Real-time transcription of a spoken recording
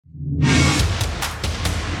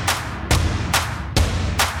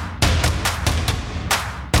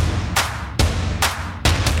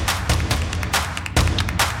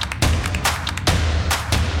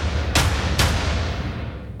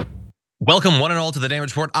Welcome one and all to the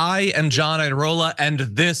Damage Report. I am John Iadarola, and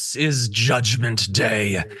this is Judgment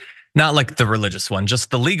Day. Not like the religious one,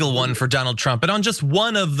 just the legal one for Donald Trump. And on just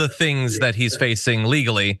one of the things that he's facing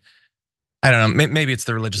legally, I don't know, maybe it's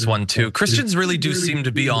the religious one too. Christians really do seem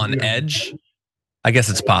to be on edge. I guess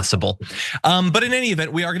it's possible. But in any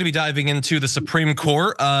event, we are gonna be diving into the Supreme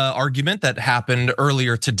Court argument that happened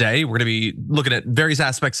earlier today. We're gonna be looking at various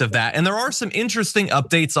aspects of that. And there are some interesting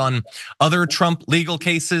updates on other Trump legal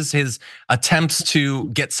cases, his attempts to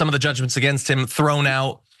get some of the judgments against him thrown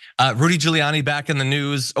out. Rudy Giuliani back in the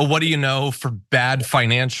news. Oh, what do you know for bad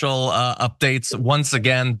financial updates? Once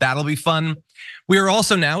again, that'll be fun. We are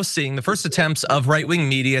also now seeing the first attempts of right-wing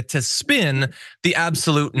media to spin the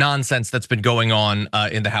absolute nonsense that's been going on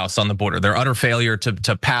in the House on the border. Their utter failure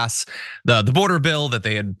to pass the border bill that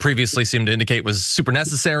they had previously seemed to indicate was super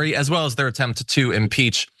necessary, as well as their attempt to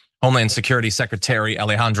impeach Homeland Security Secretary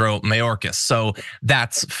Alejandro Mayorkas. So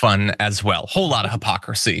that's fun as well. Whole lot of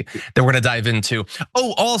hypocrisy that we're gonna dive into.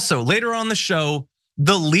 Oh, also later on the show,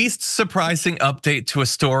 the least surprising update to a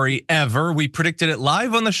story ever. We predicted it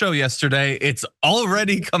live on the show yesterday. It's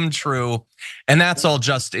already come true. And that's all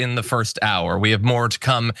just in the first hour. We have more to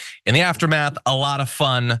come in the aftermath, a lot of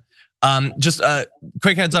fun. Just a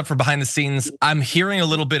quick heads up for behind the scenes. I'm hearing a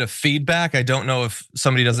little bit of feedback. I don't know if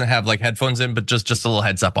somebody doesn't have like headphones in, but just a little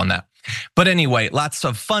heads up on that. But anyway, lots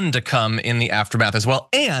of fun to come in the aftermath as well.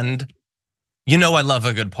 And you know I love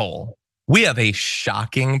a good poll. We have a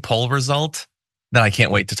shocking poll result that I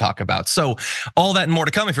can't wait to talk about. So all that and more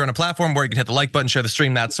to come. If you're on a platform where you can hit the like button, share the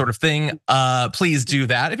stream, that sort of thing, please do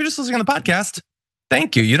that. If you're just listening on the podcast,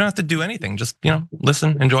 thank you. You don't have to do anything. Just,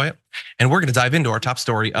 listen, enjoy it. And we're gonna dive into our top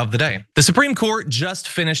story of the day. The Supreme Court just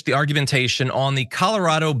finished the argumentation on the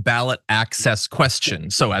Colorado ballot access question.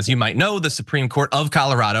 So as you might know, the Supreme Court of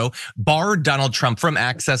Colorado barred Donald Trump from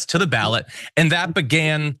access to the ballot. And that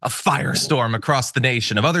began a firestorm across the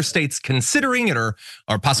nation of other states considering it or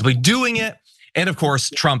possibly doing it. And of course,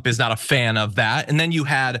 Trump is not a fan of that. And then you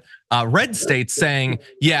had red states saying,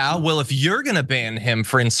 yeah, well, if you're gonna ban him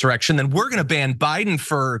for insurrection, then we're gonna ban Biden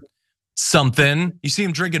for something. You see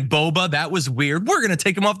him drinking boba, that was weird. We're gonna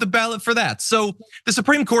take him off the ballot for that. So the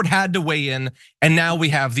Supreme Court had to weigh in, and now we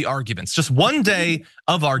have the arguments. Just one day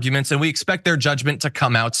of arguments, and we expect their judgment to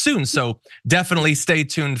come out soon. So definitely stay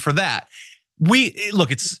tuned for that.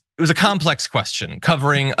 Look, it was a complex question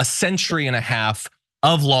covering a century and a half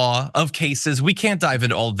of law, of cases. We can't dive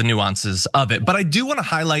into all of the nuances of it, but I do want to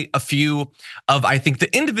highlight a few of, I think,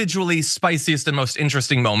 the individually spiciest and most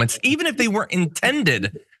interesting moments, even if they weren't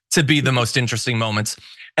intended to be the most interesting moments.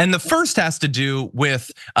 And the first has to do with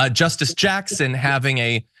Justice Jackson having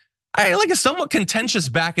a somewhat contentious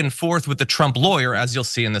back and forth with the Trump lawyer, as you'll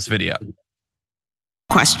see in this video.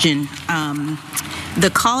 Question. The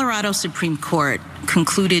Colorado Supreme Court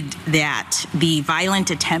concluded that the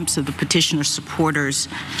violent attempts of the petitioner's supporters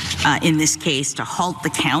in this case to halt the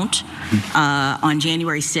count on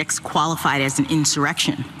January 6th qualified as an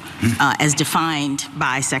insurrection as defined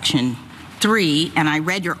by Section 3. And I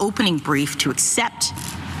read your opening brief to accept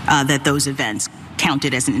that those events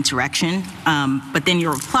counted as an insurrection, but then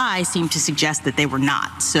your reply seemed to suggest that they were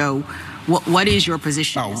not. So what is your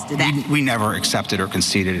position as to that? We never accepted or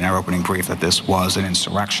conceded in our opening brief that this was an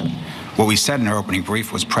insurrection. What we said in our opening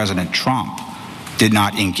brief was President Trump did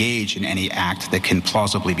not engage in any act that can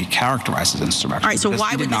plausibly be characterized as insurrection. All right, so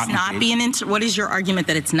why would this not be an insurrection? What is your argument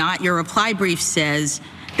that it's not? Your reply brief says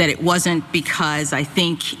that it wasn't because I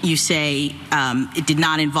think you say it did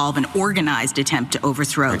not involve an organized attempt to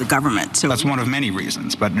overthrow the government. So that's one of many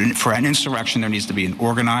reasons, but for an insurrection, there needs to be an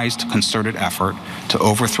organized, concerted effort to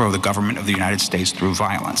overthrow the government of the United States through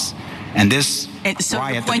violence. And this so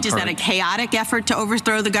the point is that a chaotic effort to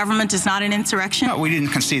overthrow the government is not an insurrection? No, we didn't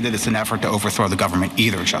concede that it's an effort to overthrow the government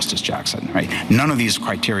either, Justice Jackson, right? None of these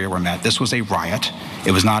criteria were met. This was a riot.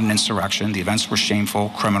 It was not an insurrection. The events were shameful,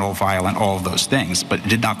 criminal, violent, all of those things, but it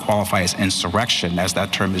did not qualify as insurrection as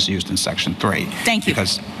that term is used in Section 3. Thank you.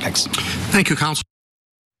 Thanks. Thank you, Counsel.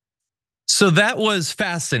 So that was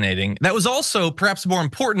fascinating. That was also, perhaps more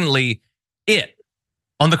importantly,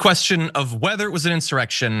 on the question of whether it was an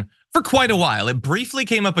insurrection for quite a while. It briefly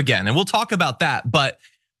came up again, and we'll talk about that. But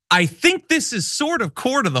I think this is sort of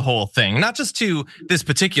core to the whole thing, not just to this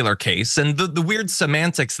particular case and the weird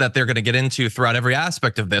semantics that they're gonna get into throughout every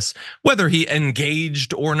aspect of this, whether he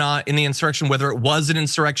engaged or not in the insurrection, whether it was an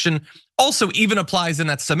insurrection, also even applies in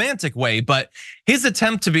that semantic way. But his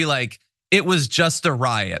attempt to be like, it was just a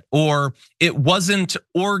riot, or it wasn't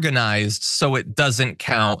organized, so it doesn't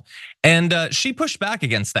count. And she pushed back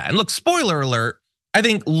against that. And look, spoiler alert, I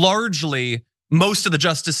think largely most of the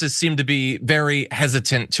justices seem to be very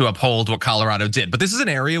hesitant to uphold what Colorado did. But this is an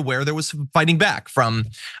area where there was fighting back from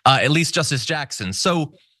at least Justice Jackson.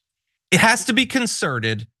 So it has to be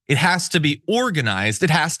concerted, it has to be organized, it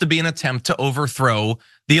has to be an attempt to overthrow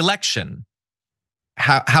the election.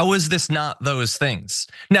 How is this not those things?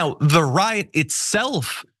 Now, the riot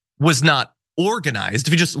itself was not organized.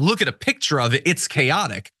 If you just look at a picture of it, it's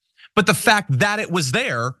chaotic. But the fact that it was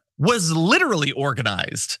there was literally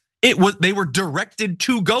organized. They were directed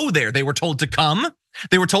to go there. They were told to come,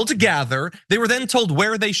 they were told to gather, they were then told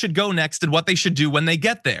where they should go next and what they should do when they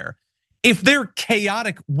get there. If they're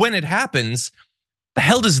chaotic when it happens, the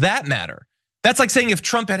hell does that matter? That's like saying if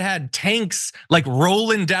Trump had tanks like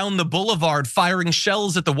rolling down the boulevard firing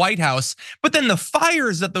shells at the White House, but then the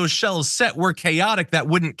fires that those shells set were chaotic, that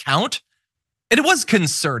wouldn't count. And it was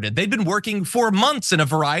concerted. They'd been working for months in a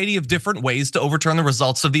variety of different ways to overturn the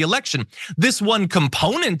results of the election. This one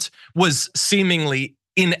component was seemingly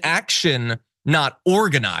in action, not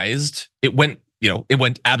organized. It went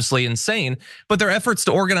absolutely insane. But their efforts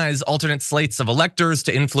to organize alternate slates of electors,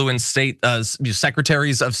 to influence state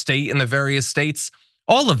secretaries of state in the various states,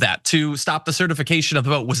 all of that to stop the certification of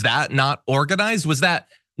the vote, was that not organized? Was that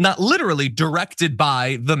not literally directed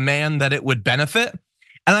by the man that it would benefit?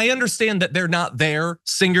 And I understand that they're not there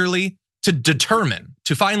singularly to determine,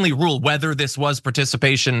 to finally rule whether this was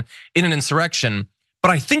participation in an insurrection.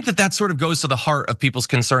 But I think that sort of goes to the heart of people's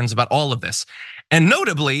concerns about all of this. And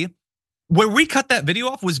notably, where we cut that video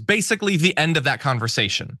off was basically the end of that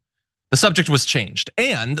conversation. The subject was changed.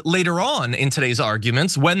 And later on in today's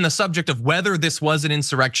arguments, when the subject of whether this was an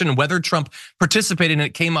insurrection and whether Trump participated in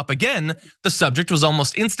it came up again, the subject was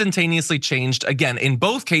almost instantaneously changed again, in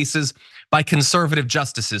both cases by conservative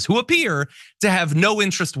justices who appear to have no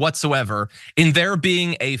interest whatsoever in there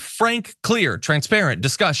being a frank, clear, transparent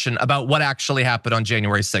discussion about what actually happened on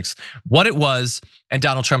January 6th, what it was, and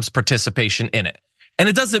Donald Trump's participation in it. And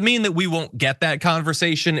it doesn't mean that we won't get that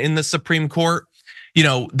conversation in the Supreme Court.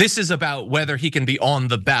 This is about whether he can be on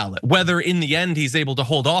the ballot, whether in the end he's able to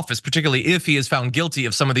hold office, particularly if he is found guilty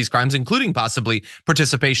of some of these crimes, including possibly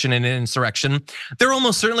participation in an insurrection. They're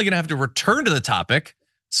almost certainly gonna have to return to the topic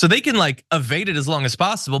so they can evade it as long as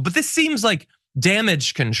possible. But this seems like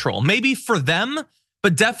damage control, maybe for them,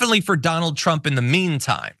 but definitely for Donald Trump in the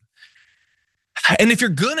meantime. And if you're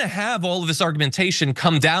gonna have all of this argumentation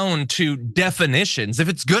come down to definitions, if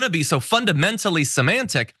it's gonna be so fundamentally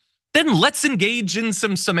semantic, then let's engage in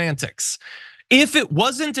some semantics. If it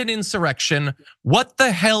wasn't an insurrection, what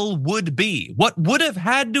the hell would be? What would have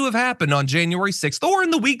had to have happened on January 6th or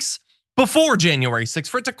in the weeks before January 6th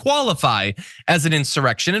for it to qualify as an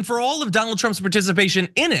insurrection? And for all of Donald Trump's participation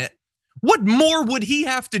in it, what more would he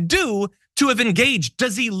have to do to have engaged?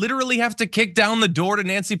 Does he literally have to kick down the door to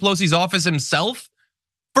Nancy Pelosi's office himself?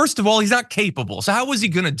 First of all, he's not capable, so how is he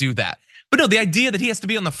gonna do that? But no, the idea that he has to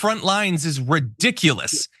be on the front lines is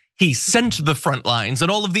ridiculous. He sent the front lines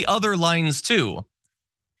and all of the other lines too.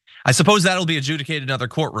 I suppose that'll be adjudicated in other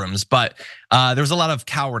courtrooms, but there's a lot of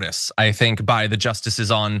cowardice, I think, by the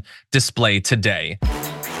justices on display today.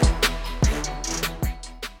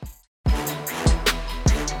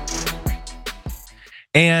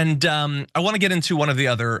 And I want to get into one of the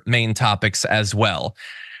other main topics as well.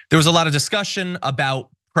 There was a lot of discussion about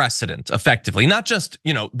precedent, effectively, not just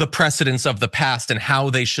the precedents of the past and how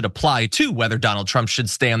they should apply to whether Donald Trump should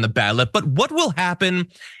stay on the ballot, but what will happen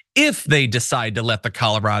if they decide to let the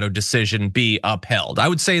Colorado decision be upheld. I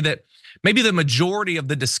would say that maybe the majority of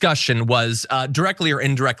the discussion was directly or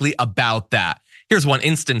indirectly about that. Here's one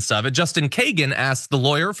instance of it. Justin Kagan asked the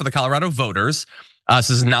lawyer for the Colorado voters, this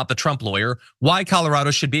is not the Trump lawyer, why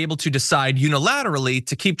Colorado should be able to decide unilaterally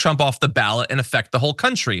to keep Trump off the ballot and affect the whole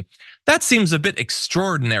country. That seems a bit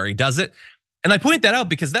extraordinary, does it? And I point that out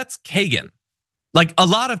because that's Kagan. Like a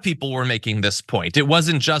lot of people were making this point. It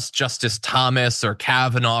wasn't just Justice Thomas or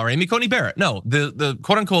Kavanaugh or Amy Coney Barrett. No, the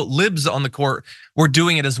quote unquote libs on the court were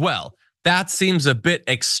doing it as well. That seems a bit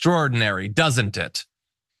extraordinary, doesn't it?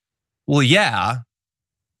 Well, yeah,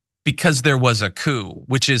 because there was a coup,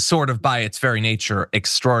 which is sort of by its very nature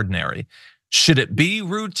extraordinary. Should it be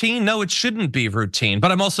routine? No, it shouldn't be routine.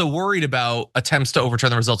 But I'm also worried about attempts to overturn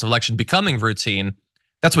the results of election becoming routine.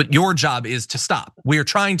 That's what your job is to stop. We are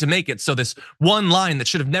trying to make it so this one line that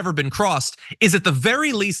should have never been crossed is at the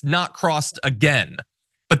very least not crossed again.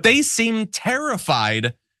 But they seem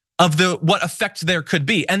terrified of what effect there could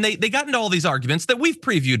be. And they got into all these arguments that we've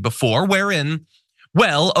previewed before, wherein,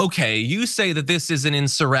 well, okay, you say that this is an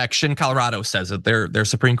insurrection. Colorado says it, their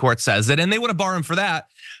Supreme Court says it, and they want to bar him for that.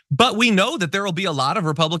 But we know that there will be a lot of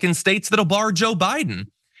Republican states that'll bar Joe Biden.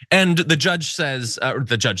 And the judge says,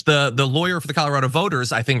 the lawyer for the Colorado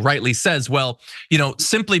voters, I think rightly says, well,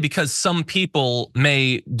 simply because some people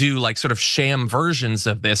may do like sort of sham versions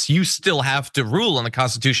of this, you still have to rule on the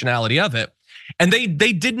constitutionality of it. And they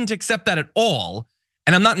didn't accept that at all.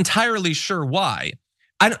 And I'm not entirely sure why.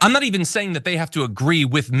 I'm not even saying that they have to agree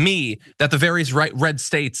with me that the various red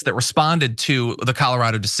states that responded to the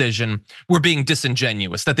Colorado decision were being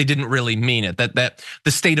disingenuous, that they didn't really mean it, that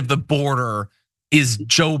the state of the border is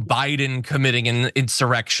Joe Biden committing an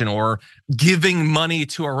insurrection, or giving money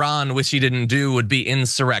to Iran, which he didn't do, would be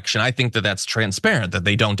insurrection. I think that that's transparent, that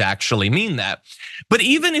they don't actually mean that. But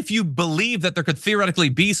even if you believe that there could theoretically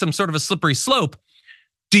be some sort of a slippery slope,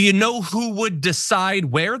 do you know who would decide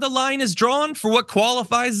where the line is drawn for what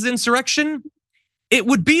qualifies as insurrection? It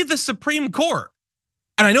would be the Supreme Court.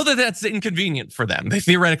 And I know that that's inconvenient for them. They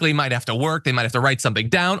theoretically might have to work, they might have to write something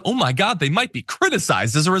down. Oh my God, they might be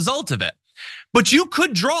criticized as a result of it. But you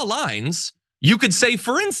could draw lines. You could say,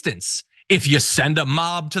 for instance, if you send a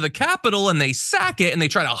mob to the Capitol and they sack it and they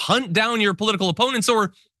try to hunt down your political opponents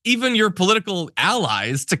or even your political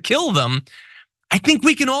allies to kill them, I think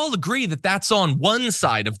we can all agree that that's on one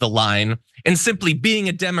side of the line, and simply being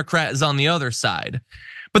a Democrat is on the other side.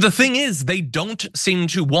 But the thing is, they don't seem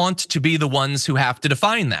to want to be the ones who have to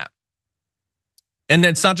define that. And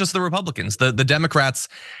it's not just the Republicans, the Democrats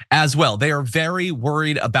as well. They are very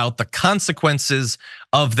worried about the consequences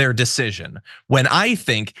of their decision. When I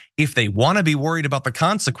think if they want to be worried about the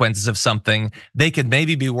consequences of something, they could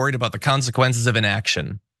maybe be worried about the consequences of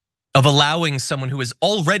inaction, of allowing someone who has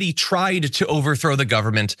already tried to overthrow the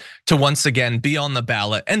government to once again be on the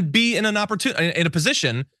ballot and be in a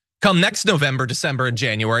position come next November, December, and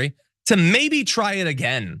January to maybe try it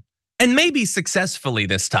again, and maybe successfully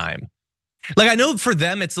this time. Like, I know for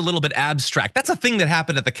them it's a little bit abstract. That's a thing that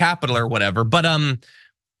happened at the Capitol or whatever, but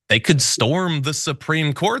they could storm the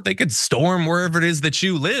Supreme Court. They could storm wherever it is that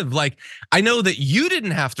you live. Like, I know that you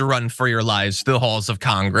didn't have to run for your lives through the halls of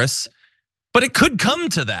Congress, but it could come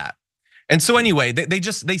to that. And so anyway,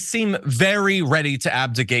 they seem very ready to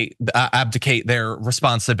abdicate their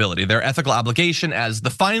responsibility, their ethical obligation as the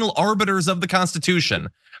final arbiters of the Constitution,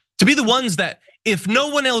 to be the ones that, if no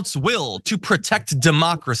one else will, to protect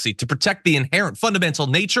democracy, to protect the inherent fundamental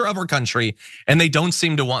nature of our country, and they don't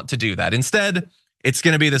seem to want to do that. Instead, it's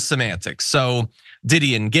gonna be the semantics. So did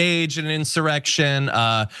he engage in an insurrection?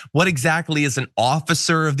 What exactly is an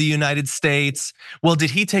officer of the United States? Well,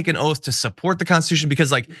 did he take an oath to support the Constitution?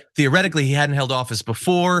 Because like theoretically he hadn't held office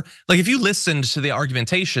before. Like if you listened to the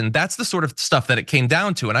argumentation, that's the sort of stuff that it came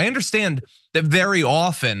down to. And I understand that very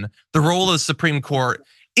often the role of the Supreme Court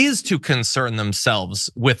is to concern themselves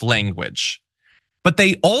with language, but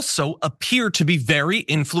they also appear to be very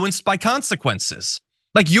influenced by consequences.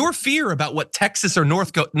 Like your fear about what Texas or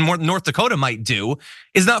North Dakota might do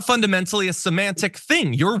is not fundamentally a semantic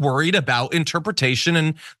thing. You're worried about interpretation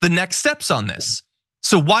and the next steps on this.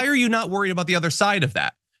 So why are you not worried about the other side of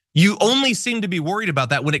that? You only seem to be worried about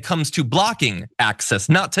that when it comes to blocking access,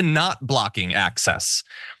 not to not blocking access.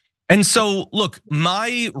 And so look,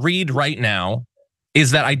 my read right now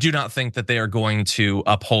is that I do not think that they are going to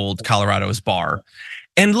uphold Colorado's bar.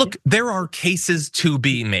 And look, there are cases to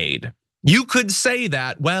be made. You could say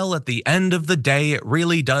that, well, at the end of the day, it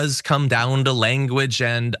really does come down to language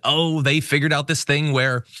and, oh, they figured out this thing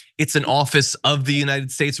where it's an office of the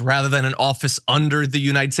United States rather than an office under the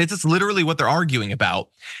United States. It's literally what they're arguing about.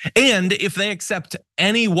 And if they accept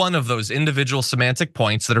any one of those individual semantic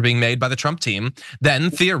points that are being made by the Trump team,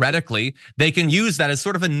 then theoretically, they can use that as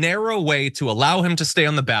sort of a narrow way to allow him to stay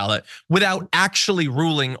on the ballot without actually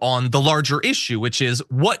ruling on the larger issue, which is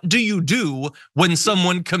what do you do when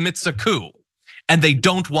someone commits a coup? And they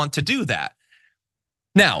don't want to do that.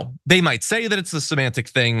 Now, they might say that it's a semantic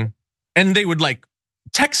thing and they would like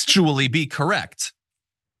textually be correct.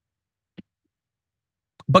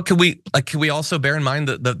 But can we also bear in mind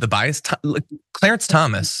the bias? Clarence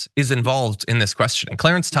Thomas is involved in this question. And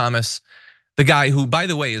Clarence Thomas, the guy who, by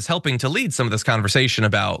the way, is helping to lead some of this conversation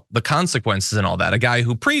about the consequences and all that, a guy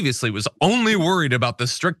who previously was only worried about the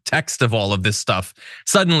strict text of all of this stuff,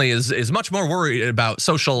 suddenly is much more worried about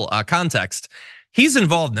social context. He's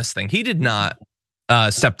involved in this thing. He did not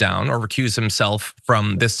step down or recuse himself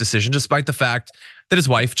from this decision, despite the fact that his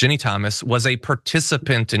wife, Ginny Thomas, was a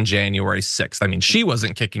participant in January 6th. I mean, she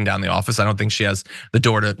wasn't kicking down the office. I don't think she has the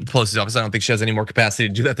door to Pelosi's office. I don't think she has any more capacity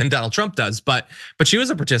to do that than Donald Trump does, but she was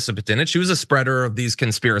a participant in it. She was a spreader of these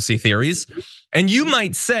conspiracy theories. And you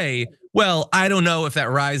might say, well, I don't know if that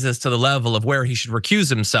rises to the level of where he should recuse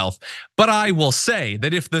himself, but I will say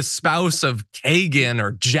that if the spouse of Kagan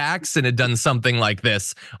or Jackson had done something like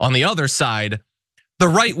this on the other side, the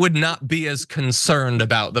right would not be as concerned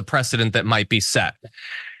about the precedent that might be set.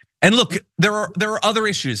 And look, there are other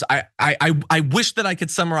issues. I wish that I could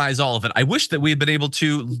summarize all of it. I wish that we had been able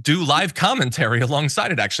to do live commentary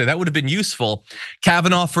alongside it, actually. That would have been useful.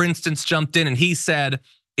 Kavanaugh, for instance, jumped in and he said,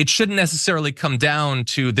 it shouldn't necessarily come down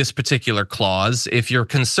to this particular clause if your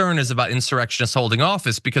concern is about insurrectionists holding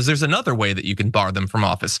office, because there's another way that you can bar them from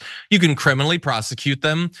office. You can criminally prosecute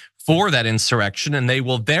them for that insurrection, and they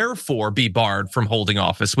will therefore be barred from holding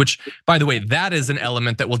office, which, by the way, that is an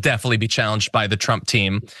element that will definitely be challenged by the Trump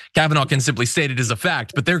team. Kavanaugh can simply state it as a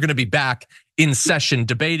fact, but they're gonna be back in session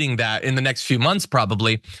debating that in the next few months,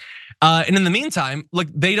 probably. And in the meantime, look,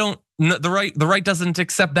 they don't, the right doesn't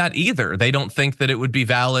accept that either. They don't think that it would be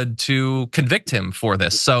valid to convict him for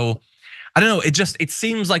this. So I don't know, it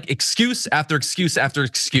seems like excuse after excuse after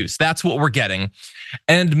excuse. That's what we're getting.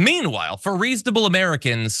 And meanwhile, for reasonable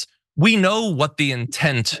Americans, we know what the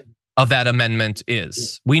intent of that amendment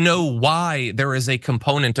is. We know why there is a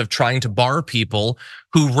component of trying to bar people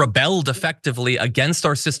who rebelled effectively against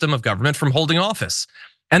our system of government from holding office.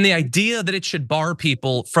 And the idea that it should bar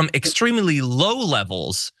people from extremely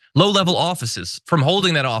low-level offices from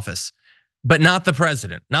holding that office, but not the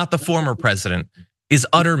president, not the former president, is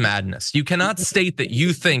utter madness. You cannot state that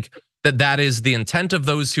you think that that is the intent of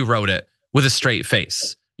those who wrote it with a straight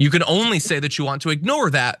face. You can only say that you want to ignore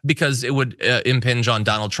that because it would impinge on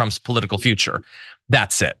Donald Trump's political future.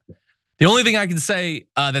 That's it. The only thing I can say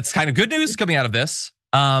that's kind of good news coming out of this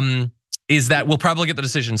is that we'll probably get the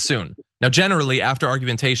decision soon. Now, generally, after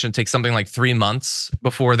argumentation, it takes something like 3 months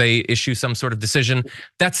before they issue some sort of decision.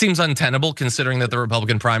 That seems untenable, considering that the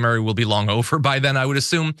Republican primary will be long over by then, I would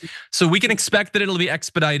assume. So we can expect that it'll be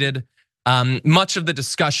expedited. Much of the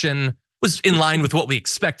discussion was in line with what we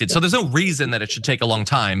expected. So there's no reason that it should take a long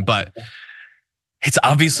time, but it's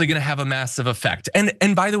obviously gonna have a massive effect.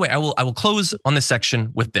 And by the way, I will close on this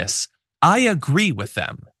section with this. I agree with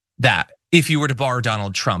them that if you were to bar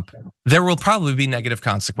Donald Trump, there will probably be negative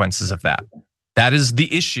consequences of that. That is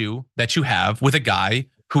the issue that you have with a guy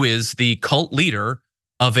who is the cult leader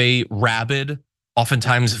of a rabid,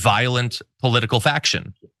 oftentimes violent political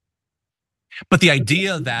faction. But the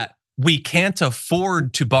idea that we can't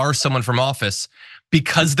afford to bar someone from office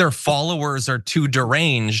because their followers are too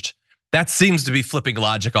deranged, that seems to be flipping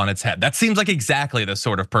logic on its head. That seems like exactly the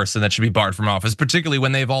sort of person that should be barred from office, particularly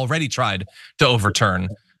when they've already tried to overturn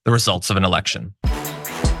the results of an election.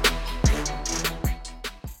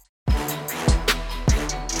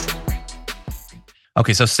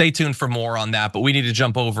 Okay, so stay tuned for more on that, but we need to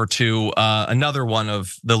jump over to another one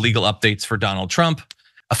of the legal updates for Donald Trump.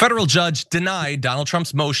 A federal judge denied Donald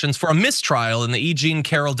Trump's motions for a mistrial in the E. Jean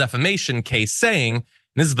Carroll defamation case, saying, and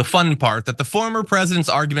this is the fun part, that the former president's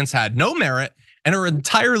arguments had no merit and are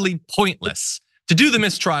entirely pointless. To do the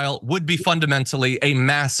mistrial would be fundamentally a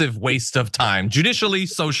massive waste of time, judicially,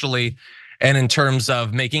 socially, and in terms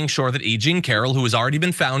of making sure that E. Jean Carroll, who has already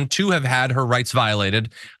been found to have had her rights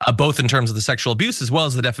violated, both in terms of the sexual abuse as well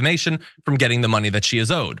as the defamation, from getting the money that she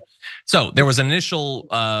is owed. So there was an initial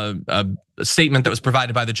statement that was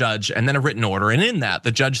provided by the judge and then a written order. And in that,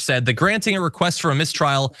 the judge said that granting a request for a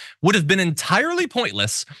mistrial would have been entirely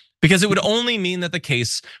pointless because it would only mean that the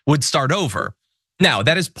case would start over. Now,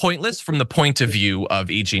 that is pointless from the point of view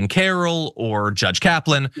of E. Jean Carroll or Judge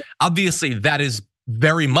Kaplan. Obviously, that is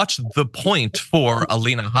very much the point for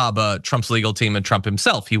Alina Habba, Trump's legal team, and Trump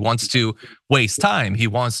himself. He wants to waste time. He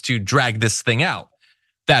wants to drag this thing out.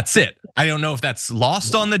 That's it. I don't know if that's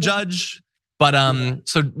lost on the judge, but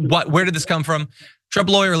so where did this come from? Trump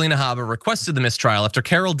lawyer Alina Habba requested the mistrial after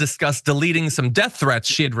Carroll discussed deleting some death threats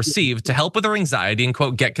she had received to help with her anxiety and,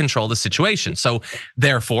 quote, get control of the situation. So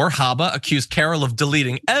therefore, Habba accused Carroll of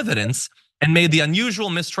deleting evidence and made the unusual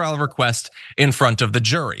mistrial request in front of the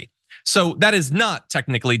jury. So that is not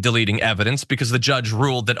technically deleting evidence, because the judge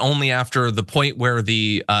ruled that only after the point where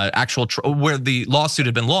the where the lawsuit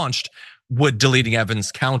had been launched would deleting evidence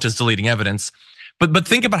count as deleting evidence. But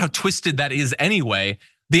think about how twisted that is anyway.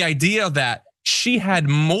 The idea that she had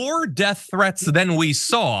more death threats than we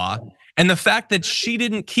saw, and the fact that she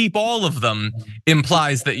didn't keep all of them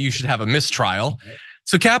implies that you should have a mistrial.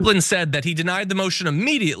 So Kaplan said that he denied the motion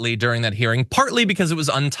immediately during that hearing, partly because it was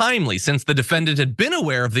untimely, since the defendant had been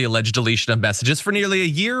aware of the alleged deletion of messages for nearly a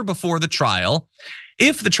year before the trial.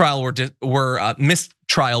 If the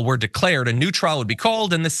mistrial were declared, a new trial would be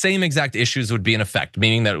called and the same exact issues would be in effect,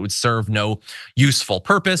 meaning that it would serve no useful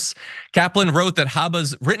purpose. Kaplan wrote that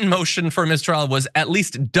Habba's written motion for mistrial was at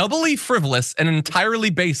least doubly frivolous and entirely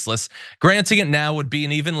baseless. Granting it now would be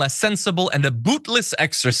an even less sensible and a bootless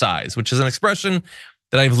exercise, which is an expression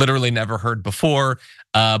that I've literally never heard before,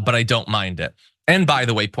 but I don't mind it. And by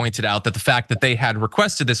the way, pointed out that the fact that they had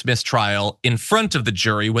requested this mistrial in front of the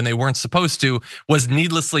jury when they weren't supposed to was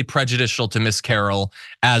needlessly prejudicial to Miss Carroll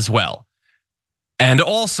as well. And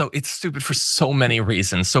also, it's stupid for so many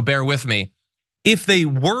reasons, so bear with me. If they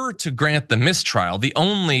were to grant the mistrial, the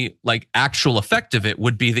only actual effect of it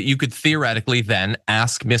would be that you could theoretically then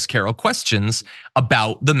ask Miss Carroll questions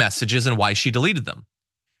about the messages and why she deleted them.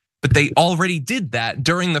 But they already did that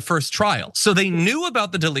during the first trial. So they knew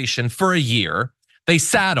about the deletion for a year. They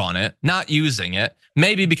sat on it, not using it,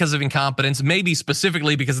 maybe because of incompetence, maybe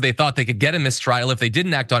specifically because they thought they could get a mistrial if they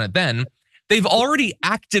didn't act on it then. They've already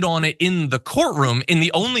acted on it in the courtroom in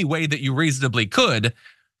the only way that you reasonably could.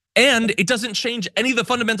 And it doesn't change any of the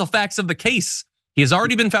fundamental facts of the case. He has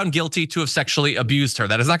already been found guilty to have sexually abused her.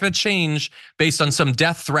 That is not going to change based on some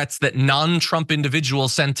death threats that non-Trump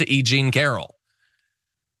individuals sent to E. Jean Carroll.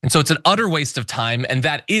 And so it's an utter waste of time. And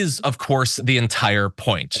that is, of course, the entire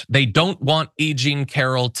point. They don't want E. Jean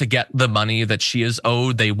Carroll to get the money that she is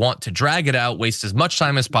owed. They want to drag it out, waste as much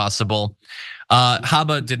time as possible.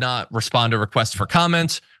 Habba did not respond to requests for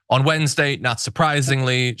comment on Wednesday. Not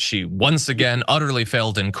surprisingly, she once again utterly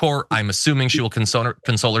failed in court. I'm assuming she will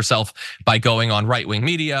console herself by going on right-wing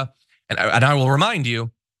media. And I will remind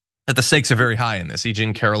you that the stakes are very high in this. E.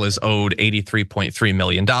 Jean Carroll is owed $83.3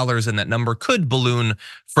 million, and that number could balloon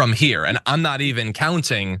from here. And I'm not even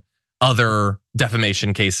counting other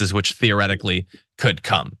defamation cases, which theoretically could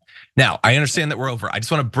come. Now, I understand that we're over. I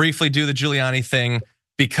just want to briefly do the Giuliani thing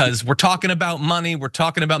because we're talking about money, we're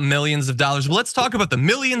talking about millions of dollars. Well, let's talk about the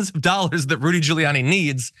millions of dollars that Rudy Giuliani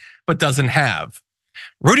needs but doesn't have.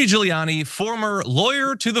 Rudy Giuliani, former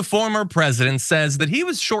lawyer to the former president, says that he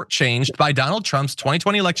was shortchanged by Donald Trump's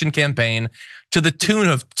 2020 election campaign to the tune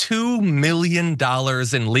of $2 million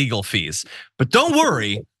in legal fees. But don't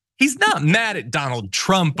worry, he's not mad at Donald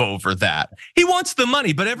Trump over that. He wants the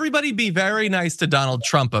money, but everybody be very nice to Donald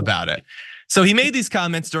Trump about it. So he made these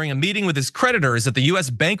comments during a meeting with his creditors at the US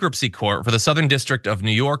Bankruptcy Court for the Southern District of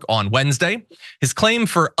New York on Wednesday. His claim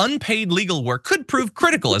for unpaid legal work could prove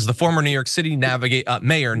critical as the former New York City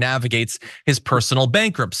mayor navigates his personal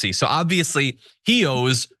bankruptcy. So obviously he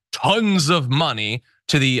owes tons of money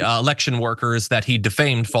to the election workers that he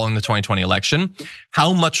defamed following the 2020 election.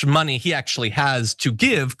 How much money he actually has to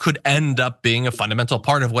give could end up being a fundamental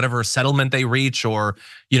part of whatever settlement they reach or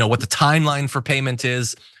what the timeline for payment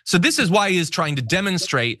is. So this is why he is trying to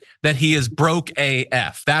demonstrate that he is broke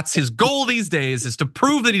AF. That's his goal these days, is to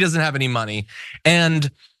prove that he doesn't have any money. And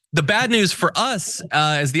the bad news for us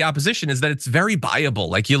as the opposition is that it's very buyable.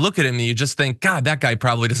 Like you look at him and you just think, God, that guy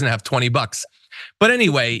probably doesn't have 20 bucks. But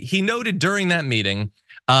anyway, he noted during that meeting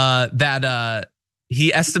that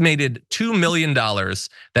he estimated $2 million that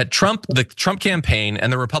the Trump campaign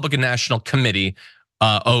and the Republican National Committee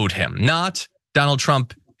owed him, not Donald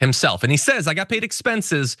Trump himself. And he says, I got paid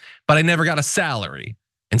expenses, but I never got a salary.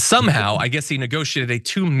 And somehow, I guess he negotiated a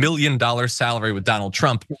 $2 million salary with Donald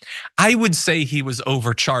Trump. I would say he was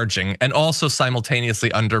overcharging and also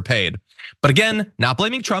simultaneously underpaid. But again, not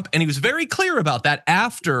blaming Trump. And he was very clear about that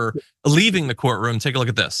after leaving the courtroom. Take a look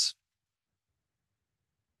at this.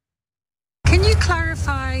 Can you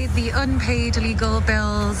clarify the unpaid legal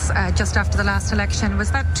bills just after the last election?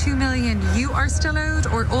 Was that $2 million you are still owed,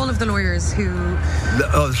 or all of the lawyers who?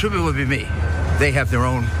 The super would be me. They have their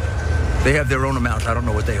own amounts. I don't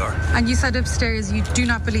know what they are. And you said upstairs you do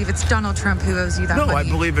not believe it's Donald Trump who owes you that money. No, I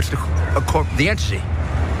believe it's the entity.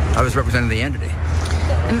 I was representing the entity,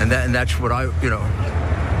 and that's what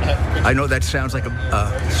I know that sounds like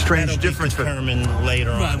a strange difference, but determine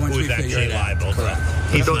later on who's actually liable. So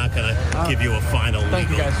he's not going to give you a final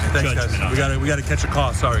legal judgment. We got to catch a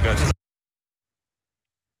call. Sorry, guys.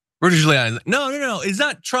 Rudy Giuliani, no, it's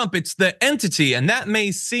not Trump, it's the entity. And that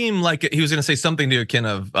may seem like he was gonna say something to akin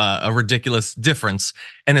of a ridiculous difference.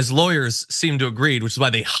 And his lawyers seem to agree, which is why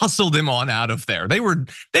they hustled him on out of there. They were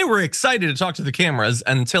excited to talk to the cameras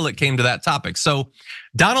until it came to that topic. So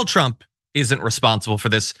Donald Trump isn't responsible for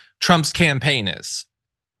this, Trump's campaign is.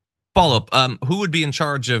 Follow up, who would be in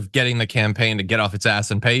charge of getting the campaign to get off its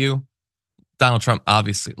ass and pay you? Donald Trump,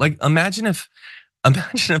 obviously. Like imagine if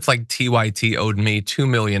like TYT owed me $2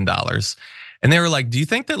 million and they were like, do you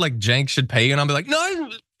think that like Cenk should pay you? And I'll be like, no,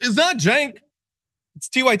 it's not Cenk, it's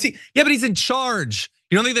TYT. Yeah, but he's in charge.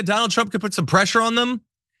 You don't think that Donald Trump could put some pressure on them?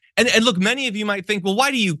 And look, many of you might think, well,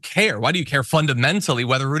 why do you care? Why do you care fundamentally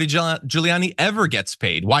whether Rudy Giuliani ever gets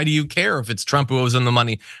paid? Why do you care if it's Trump who owes him the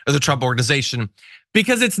money or the Trump organization?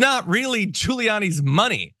 Because it's not really Giuliani's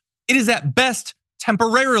money. It is at best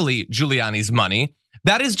temporarily Giuliani's money.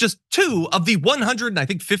 That is just two of the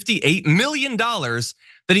 $158 million that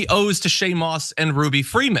he owes to Shaye Moss and Ruby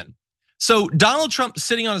Freeman. So Donald Trump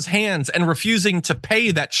sitting on his hands and refusing to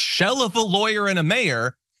pay that shell of a lawyer and a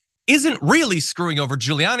mayor isn't really screwing over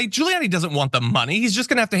Giuliani. Giuliani doesn't want the money. He's just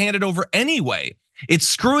gonna have to hand it over anyway. It's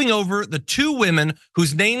screwing over the two women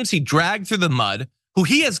whose names he dragged through the mud, who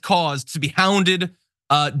he has caused to be hounded,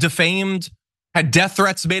 defamed, had death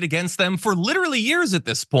threats made against them for literally years at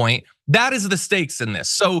this point. That is the stakes in this.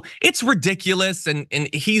 So it's ridiculous, and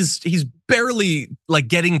he's barely like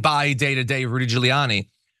getting by day to day, Rudy Giuliani.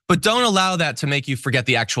 But don't allow that to make you forget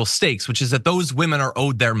the actual stakes, which is that those women are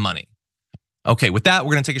owed their money. Okay, with that,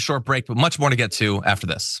 we're gonna take a short break, but much more to get to after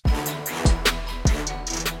this.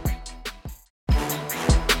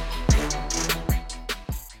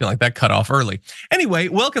 Feel like that cut off early. Anyway,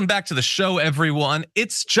 welcome back to the show, everyone.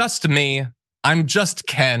 It's just me. I'm just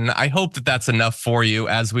Ken. I hope that that's enough for you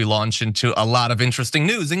as we launch into a lot of interesting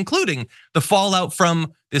news, including the fallout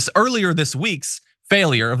from this earlier this week's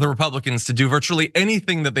failure of the Republicans to do virtually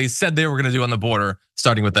anything that they said they were gonna do on the border,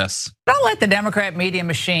 starting with this. Don't let the Democrat media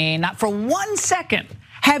machine, not for 1 second,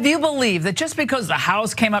 have you believe that just because the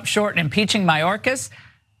House came up short in impeaching Mayorkas,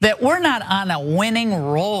 that we're not on a winning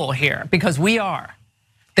roll here, because we are.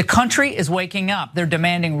 The country is waking up. They're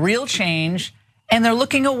demanding real change, and they're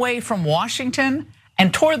looking away from Washington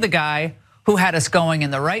and toward the guy who had us going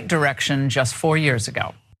in the right direction just 4 years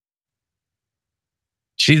ago.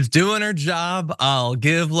 She's doing her job. I'll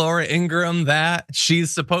give Laura Ingraham that.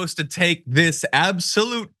 She's supposed to take this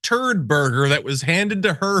absolute turd burger that was handed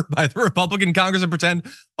to her by the Republican Congress and pretend,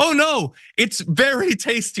 oh no, it's very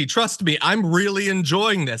tasty. Trust me, I'm really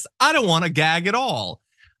enjoying this. I don't want to gag at all.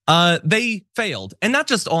 They failed, and not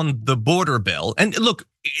just on the border bill. And look,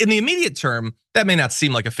 in the immediate term, that may not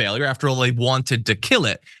seem like a failure. After all, they wanted to kill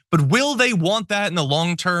it. But will they want that in the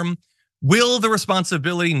long term? Will the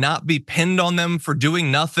responsibility not be pinned on them for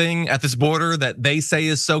doing nothing at this border that they say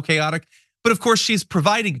is so chaotic? But of course, she's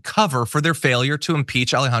providing cover for their failure to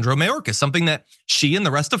impeach Alejandro Mayorkas, something that she and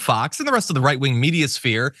the rest of Fox and the rest of the right-wing media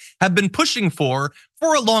sphere have been pushing for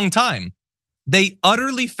a long time. They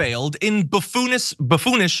utterly failed in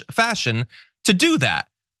buffoonish fashion to do that.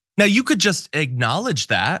 Now, you could just acknowledge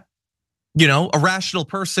that. A rational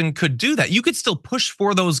person could do that. You could still push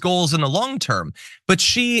for those goals in the long term, but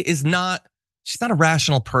she's not a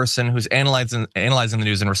rational person who's analyzing the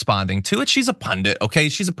news and responding to it. She's a pundit, okay?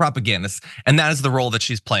 She's a propagandist, and that is the role that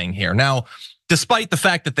she's playing here. Now, despite the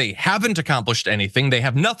fact that they haven't accomplished anything, they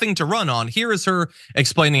have nothing to run on. Here is her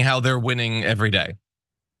explaining how they're winning every day.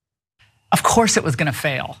 Of course it was gonna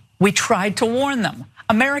fail. We tried to warn them.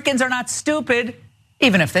 Americans are not stupid,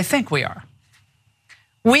 even if they think we are.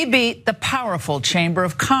 We beat the powerful Chamber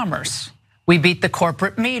of Commerce. We beat the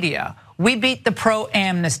corporate media. We beat the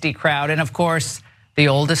pro-amnesty crowd, and of course, the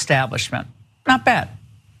old establishment. Not bad.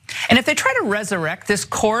 And if they try to resurrect this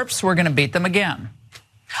corpse, we're gonna beat them again.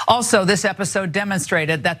 Also, this episode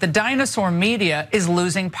demonstrated that the dinosaur media is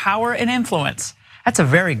losing power and influence. That's a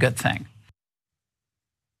very good thing.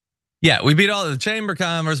 Yeah, we beat all of the Chamber of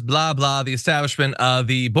Commerce, blah, blah, the establishment,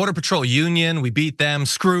 the Border Patrol Union, we beat them,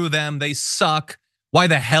 screw them, they suck. Why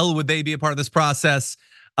the hell would they be a part of this process?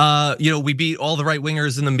 We beat all the right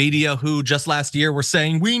wingers in the media who just last year were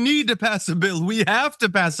saying, we need to pass a bill, we have to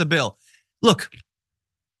pass a bill. Look,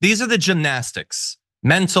 these are the gymnastics,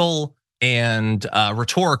 mental and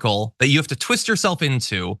rhetorical, that you have to twist yourself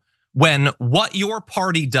into when what your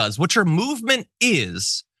party does, what your movement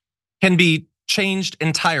is, can be changed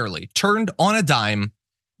entirely, turned on a dime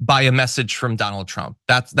by a message from Donald Trump.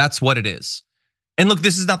 That's what it is. And look,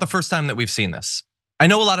 this is not the first time that we've seen this. I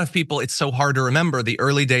know a lot of people, it's so hard to remember the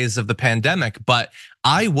early days of the pandemic, but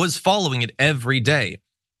I was following it every day.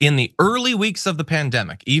 In the early weeks of the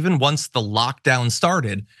pandemic, even once the lockdown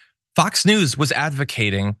started, Fox News was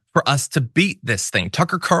advocating for us to beat this thing.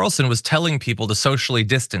 Tucker Carlson was telling people to socially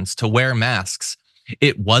distance, to wear masks.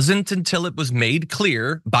 It wasn't until it was made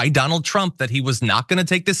clear by Donald Trump that he was not gonna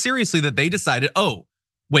take this seriously that they decided, oh,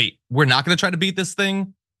 wait, we're not gonna try to beat this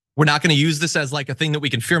thing? We're not gonna use this as like a thing that we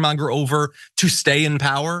can fearmonger over to stay in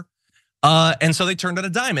power? And so they turned on a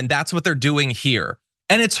dime, and that's what they're doing here.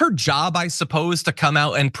 And it's her job, I suppose, to come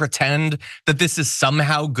out and pretend that this is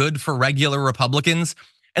somehow good for regular Republicans.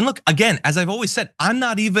 And look, again, as I've always said, I'm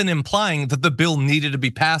not even implying that the bill needed to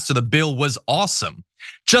be passed or the bill was awesome.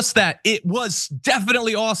 Just that it was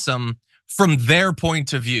definitely awesome from their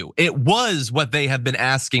point of view. It was what they have been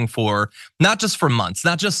asking for, not just for months,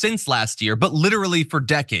 not just since last year, but literally for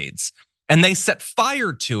decades. And they set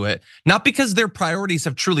fire to it, not because their priorities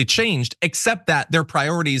have truly changed, except that their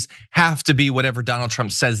priorities have to be whatever Donald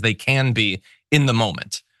Trump says they can be in the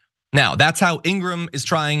moment. Now, that's how Ingraham is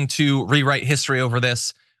trying to rewrite history over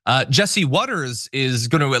this. Jesse Waters is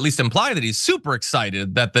going to at least imply that he's super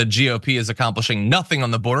excited that the GOP is accomplishing nothing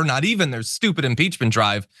on the border, not even their stupid impeachment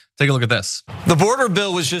drive. Take a look at this. The border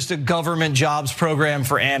bill was just a government jobs program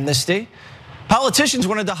for amnesty. Politicians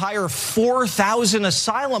wanted to hire 4,000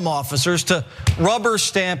 asylum officers to rubber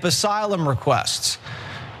stamp asylum requests.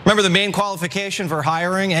 Remember, the main qualification for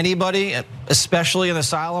hiring anybody, especially an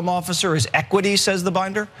asylum officer, is equity, says the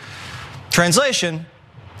binder. Translation,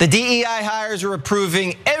 the DEI hires are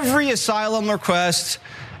approving every asylum request,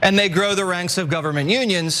 and they grow the ranks of government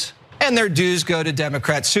unions, and their dues go to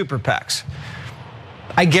Democrat super PACs.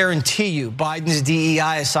 I guarantee you, Biden's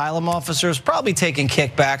DEI asylum officers probably taking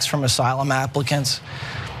kickbacks from asylum applicants.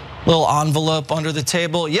 Little envelope under the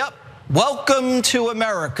table. Yep, welcome to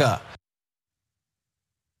America.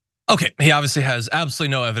 Okay, he obviously has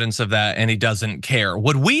absolutely no evidence of that, and he doesn't care.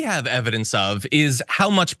 What we have evidence of is how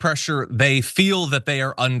much pressure they feel that they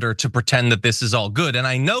are under to pretend that this is all good. And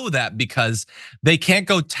I know that because they can't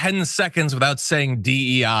go 10 seconds without saying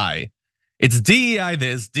DEI. It's DEI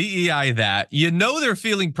this, DEI that. You know they're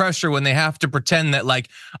feeling pressure when they have to pretend that like,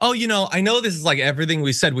 oh, I know this is like everything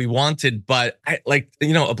we said we wanted, but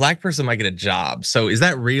a black person might get a job. So is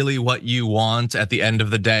that really what you want at the end of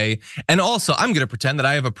the day? And also, I'm gonna pretend that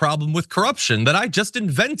I have a problem with corruption that I just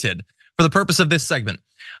invented for the purpose of this segment.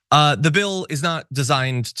 The bill is not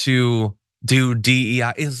designed to do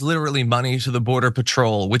DEI. It's literally money to the Border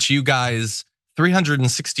Patrol, which you guys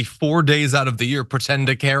 364 days out of the year pretend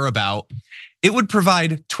to care about. It would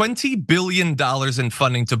provide $20 billion in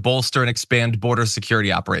funding to bolster and expand border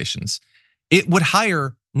security operations. It would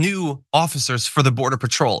hire new officers for the Border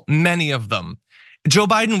Patrol, many of them. Joe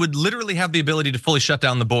Biden would literally have the ability to fully shut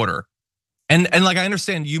down the border. And like, I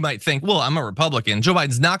understand you might think, well, I'm a Republican. Joe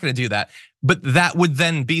Biden's not gonna do that, but that would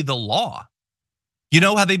then be the law. You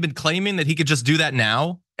know how they've been claiming that he could just do that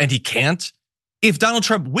now and he can't? If Donald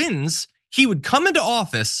Trump wins, he would come into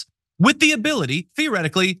office with the ability,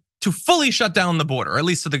 theoretically, to fully shut down the border, or at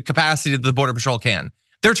least to the capacity that the Border Patrol can.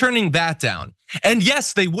 They're turning that down. And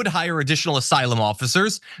yes, they would hire additional asylum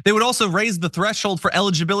officers. They would also raise the threshold for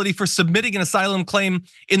eligibility for submitting an asylum claim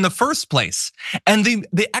in the first place. And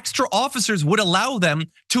the extra officers would allow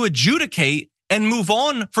them to adjudicate and move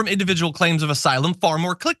on from individual claims of asylum far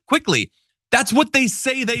more quickly. That's what they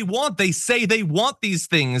say they want. They say they want these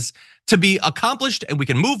things to be accomplished and we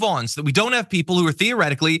can move on so that we don't have people who are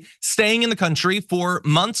theoretically staying in the country for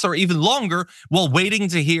months or even longer while waiting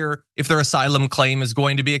to hear if their asylum claim is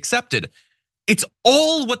going to be accepted. It's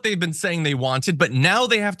all what they've been saying they wanted, but now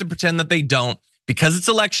they have to pretend that they don't because it's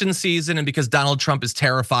election season and because Donald Trump is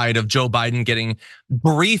terrified of Joe Biden getting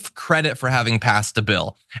brief credit for having passed a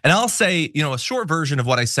bill. And I'll say, a short version of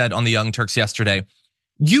what I said on the Young Turks yesterday.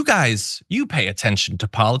 You guys, you pay attention to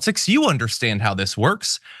politics. You understand how this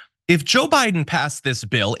works. If Joe Biden passed this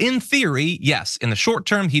bill, in theory, yes, in the short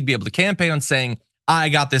term, he'd be able to campaign on saying, I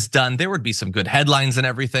got this done. There would be some good headlines and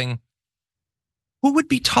everything. Who would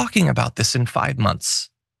be talking about this in 5 months?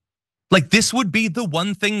 Like this would be the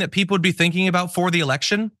one thing that people would be thinking about for the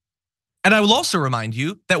election. And I will also remind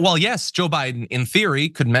you that while yes, Joe Biden in theory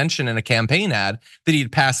could mention in a campaign ad that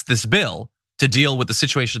he'd passed this bill to deal with the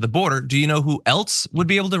situation at the border, do you know who else would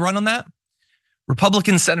be able to run on that?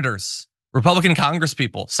 Republican senators, Republican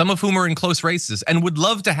congresspeople, some of whom are in close races and would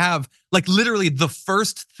love to have like literally the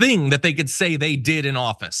first thing that they could say they did in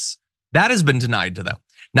office. That has been denied to them.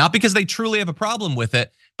 Not because they truly have a problem with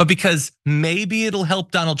it, but because maybe it'll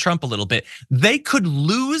help Donald Trump a little bit. They could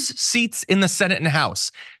lose seats in the Senate and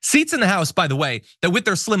House. Seats in the House, by the way, that with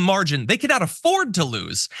their slim margin, they cannot afford to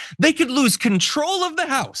lose. They could lose control of the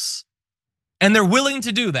House. And they're willing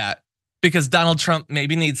to do that because Donald Trump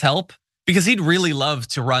maybe needs help because he'd really love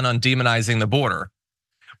to run on demonizing the border,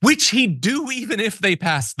 which he'd do even if they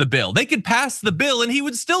passed the bill. They could pass the bill and he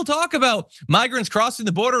would still talk about migrants crossing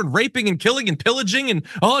the border and raping and killing and pillaging and,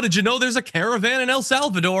 oh, did you know there's a caravan in El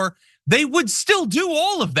Salvador? They would still do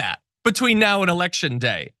all of that between now and election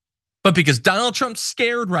day. But because Donald Trump's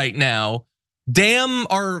scared right now, damn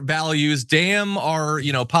our values, damn our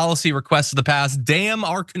policy requests of the past, damn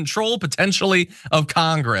our control potentially of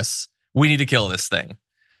Congress, we need to kill this thing.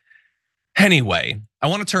 Anyway, I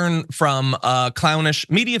want to turn from clownish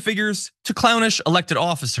media figures to clownish elected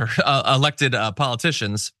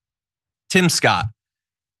politicians. Tim Scott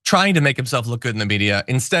trying to make himself look good in the media,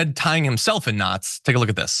 instead tying himself in knots. Take a look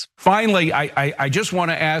at this. Finally, I just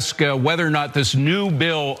want to ask whether or not this new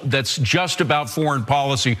bill that's just about foreign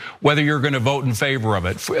policy, whether you're going to vote in favor of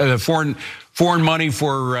it. Foreign money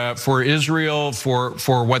for Israel,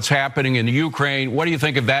 for what's happening in Ukraine. What do you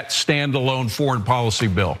think of that standalone foreign policy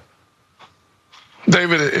bill?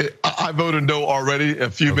 David, I voted no already a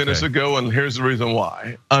few minutes ago, and here's the reason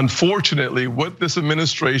why. Unfortunately, what this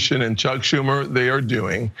administration and Chuck Schumer, they are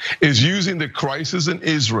doing is using the crisis in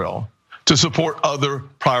Israel to support other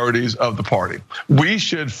priorities of the party. We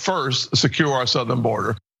should first secure our southern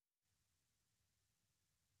border.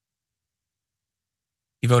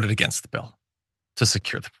 He voted against the bill to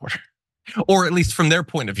secure the border, or at least from their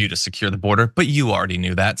point of view to secure the border, but you already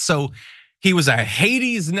knew that. So he was a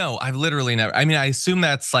Hades no. I've literally never, I mean, I assume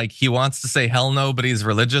that's like he wants to say hell no, but he's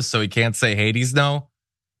religious, so he can't say Hades no.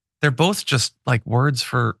 They're both just like words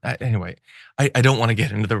for, anyway, I don't want to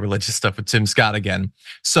get into the religious stuff with Tim Scott again.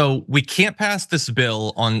 So we can't pass this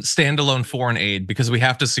bill on standalone foreign aid because we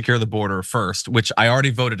have to secure the border first, which I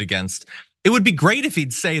already voted against. It would be great if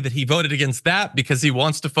he'd say that he voted against that because he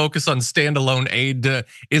wants to focus on standalone aid to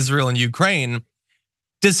Israel and Ukraine.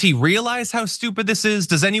 Does he realize how stupid this is?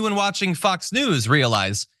 Does anyone watching Fox News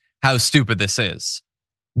realize how stupid this is?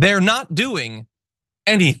 They're not doing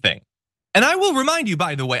anything. And I will remind you,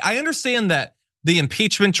 by the way, I understand that the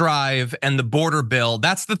impeachment drive and the border bill,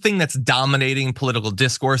 that's the thing that's dominating political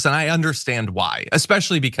discourse. And I understand why,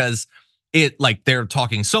 especially because they're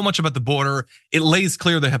talking so much about the border. It lays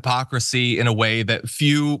clear the hypocrisy in a way that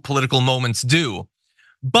few political moments do.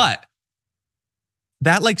 But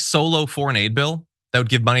that solo foreign aid bill that would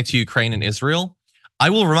give money to Ukraine and Israel, I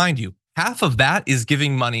will remind you, half of that is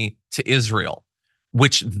giving money to Israel,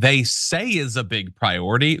 which they say is a big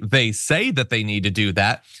priority. They say that they need to do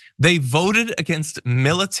that. They voted against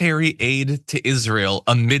military aid to Israel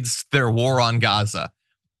amidst their war on Gaza.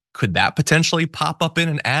 Could that potentially pop up in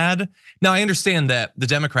an ad? Now, I understand that the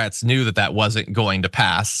Democrats knew that that wasn't going to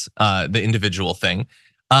pass, the individual thing.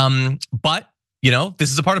 But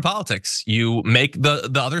this is a part of politics. You make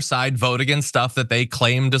the other side vote against stuff that they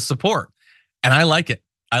claim to support. And I like it.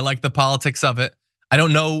 I like the politics of it. I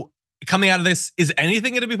don't know, coming out of this, is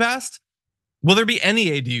anything going to be passed? Will there be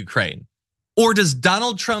any aid to Ukraine? Or does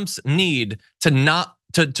Donald Trump's need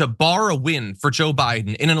to bar a win for Joe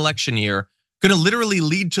Biden in an election year going to literally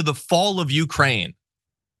lead to the fall of Ukraine?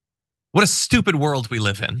 What a stupid world we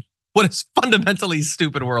live in. What a fundamentally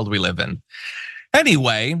stupid world we live in.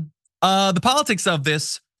 Anyway, the politics of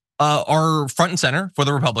this are front and center for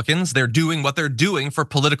the Republicans. They're doing what they're doing for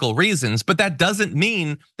political reasons, but that doesn't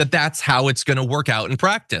mean that that's how it's going to work out in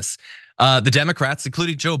practice. The Democrats,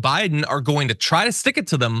 including Joe Biden, are going to try to stick it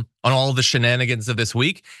to them on all of the shenanigans of this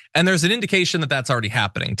week. And there's an indication that that's already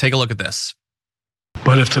happening. Take a look at this.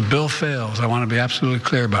 But if the bill fails, I want to be absolutely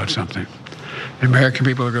clear about something. The American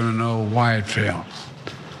people are going to know why it failed.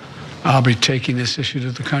 I'll be taking this issue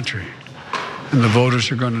to the country. And the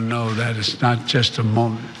voters are going to know that it's not just a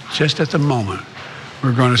moment. Just at the moment,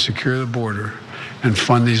 we're going to secure the border and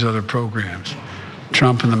fund these other programs.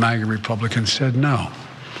 Trump and the MAGA Republicans said no,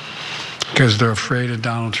 because they're afraid of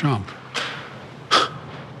Donald Trump.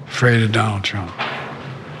 Afraid of Donald Trump.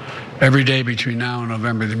 Every day between now and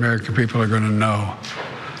November, the American people are going to know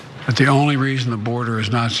that the only reason the border is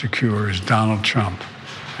not secure is Donald Trump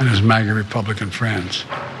and his MAGA Republican friends.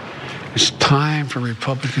 It's time for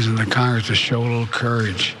Republicans in the Congress to show a little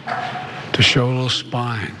courage, to show a little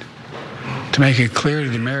spine, to make it clear to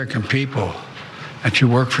the American people that you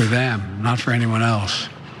work for them, not for anyone else.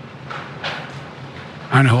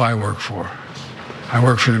 I know who I work for. I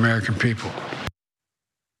work for the American people.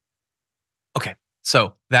 Okay,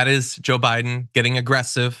 so that is Joe Biden getting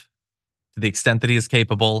aggressive to the extent that he is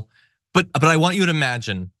capable. But I want you to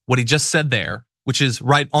imagine what he just said there, which is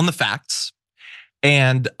right on the facts,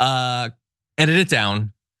 and edit it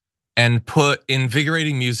down and put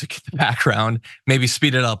invigorating music in the background, maybe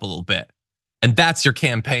speed it up a little bit. And that's your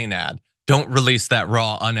campaign ad. Don't release that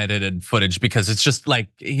raw, unedited footage because it's just like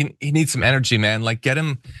he needs some energy, man. Like get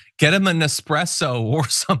him an espresso or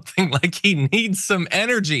something. Like he needs some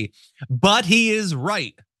energy. But he is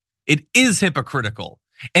right. It is hypocritical.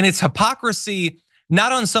 And it's hypocrisy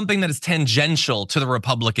not on something that is tangential to the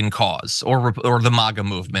Republican cause or the MAGA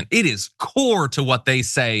movement. It is core to what they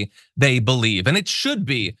say they believe. And it should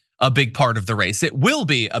be a big part of the race. It will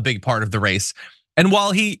be a big part of the race. And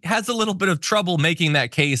while he has a little bit of trouble making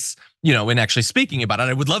that case, in actually speaking about it,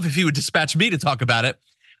 I would love if he would dispatch me to talk about it.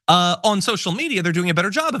 On social media, they're doing a better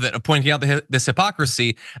job of it, of pointing out this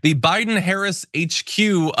hypocrisy. The Biden-Harris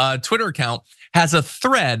HQ Twitter account has a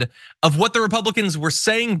thread of what the Republicans were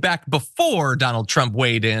saying back before Donald Trump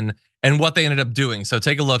weighed in and what they ended up doing. So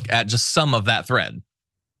take a look at just some of that thread.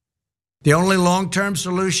 The only long-term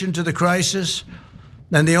solution to the crisis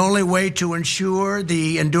and the only way to ensure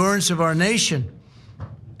the endurance of our nation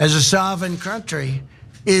as a sovereign country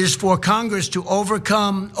is for Congress to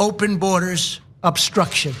overcome open borders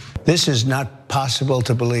obstruction. This is not possible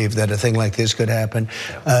to believe that a thing like this could happen.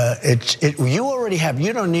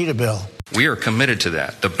 You don't need a bill. We are committed to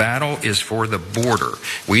that. The battle is for the border.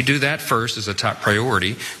 We do that first as a top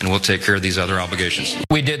priority, and we'll take care of these other obligations.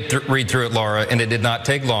 We did read through it, Laura, and it did not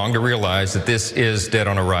take long to realize that this is dead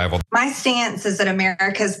on arrival. My stance is that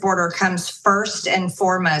America's border comes first and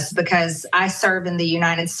foremost because I serve in the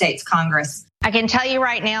United States Congress. I can tell you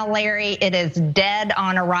right now, Larry, it is dead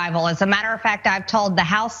on arrival. As a matter of fact, I've told the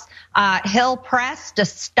House Hill press to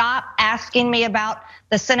stop asking me about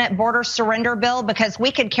the Senate border surrender bill because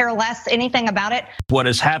we could care less anything about it. What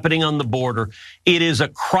is happening on the border, it is a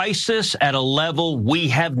crisis at a level we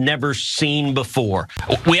have never seen before.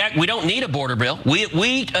 We don't need a border bill.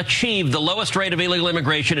 We achieved the lowest rate of illegal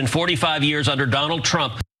immigration in 45 years under Donald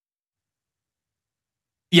Trump.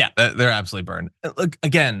 Yeah, they're absolutely burned. Look,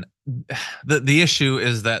 again, the issue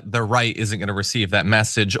is that the right isn't going to receive that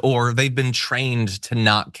message, or they've been trained to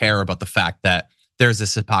not care about the fact that there's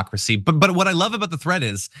this hypocrisy. But what I love about the thread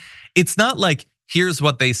is, it's not like here's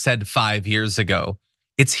what they said 5 years ago.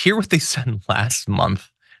 It's here what they said last month.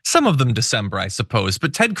 Some of them December, I suppose.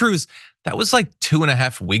 But Ted Cruz, that was like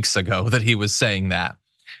 2.5 weeks ago that he was saying that.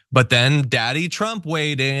 But then Daddy Trump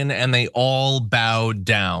weighed in and they all bowed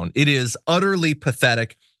down. It is utterly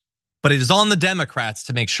pathetic, but it is on the Democrats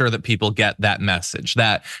to make sure that people get that message,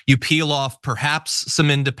 that you peel off perhaps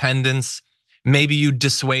some independents, maybe you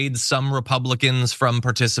dissuade some Republicans from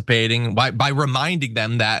participating by reminding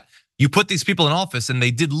them that you put these people in office and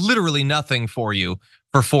they did literally nothing for you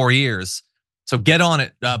for 4 years. So get on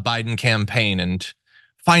it, Biden campaign, and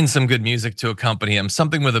find some good music to accompany him,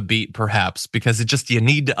 something with a beat perhaps, because you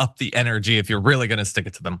need to up the energy if you're really gonna stick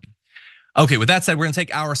it to them. Okay, with that said, we're gonna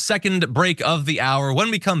take our second break of the hour.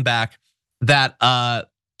 When we come back, that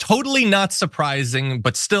totally not surprising,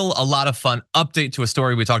 but still a lot of fun update to a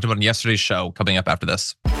story we talked about in yesterday's show coming up after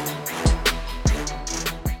this.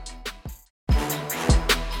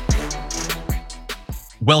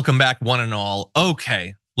 Welcome back, one and all.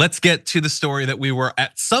 Okay, let's get to the story that we were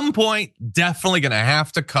at some point definitely gonna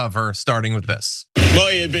have to cover, starting with this. Well,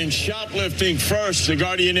 he had been shoplifting first. The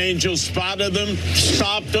guardian angel spotted him,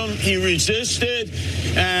 stopped him. He resisted.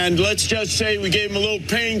 And let's just say we gave him a little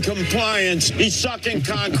pain compliance. He's sucking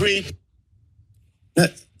concrete.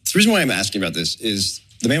 The reason why I'm asking about this is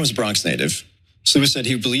the man was a Bronx native. Sliwa said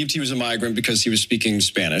he believed he was a migrant because he was speaking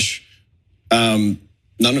Spanish.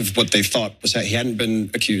 None of what they thought was that he hadn't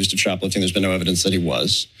been accused of shoplifting. There's been no evidence that he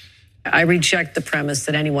was. I reject the premise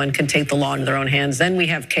that anyone can take the law into their own hands. Then we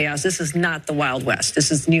have chaos. This is not the Wild West.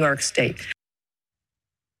 This is New York State.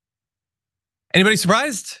 Anybody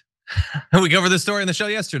surprised? We covered this story in the show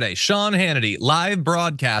yesterday. Sean Hannity live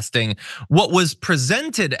broadcasting what was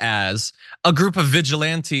presented as a group of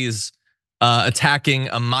vigilantes attacking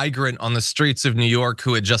a migrant on the streets of New York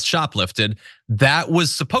who had just shoplifted. That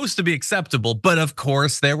was supposed to be acceptable, but of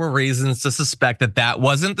course there were reasons to suspect that that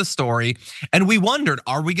wasn't the story. And we wondered,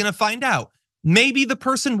 are we gonna find out? Maybe the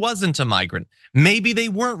person wasn't a migrant. Maybe they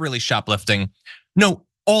weren't really shoplifting. No,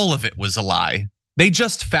 all of it was a lie. They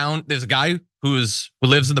just found there's a guy who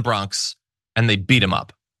lives in the Bronx and they beat him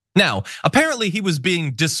up. Now, apparently he was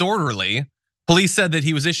being disorderly. Police said that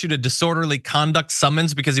he was issued a disorderly conduct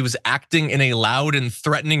summons because he was acting in a loud and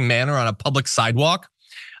threatening manner on a public sidewalk.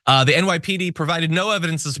 The NYPD provided no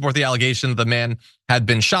evidence to support the allegation that the man had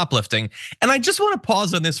been shoplifting. And I just want to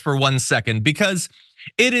pause on this for 1 second because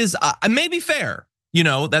it is maybe fair,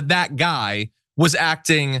 that guy was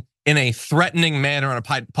acting in a threatening manner on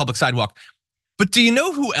a public sidewalk. But do you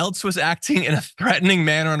know who else was acting in a threatening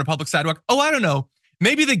manner on a public sidewalk? Oh, I don't know.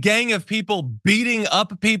 Maybe the gang of people beating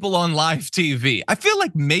up people on live TV. I feel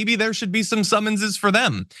like maybe there should be some summonses for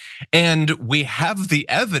them. And we have the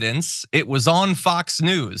evidence. It was on Fox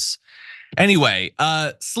News. Anyway,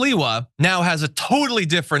 Sliwa now has a totally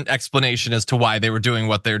different explanation as to why they were doing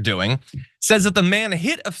what they're doing. Says that the man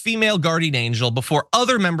hit a female guardian angel before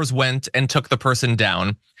other members went and took the person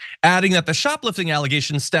down, adding that the shoplifting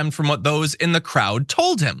allegation stemmed from what those in the crowd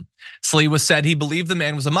told him. Sliwa said he believed the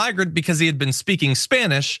man was a migrant because he had been speaking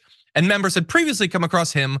Spanish and members had previously come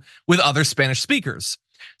across him with other Spanish speakers.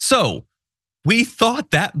 So we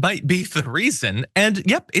thought that might be the reason. And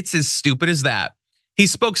yep, it's as stupid as that. He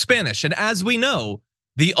spoke Spanish, and as we know,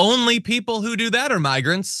 the only people who do that are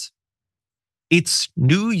migrants. It's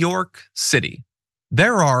New York City.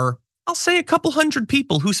 There are, I'll say, a couple hundred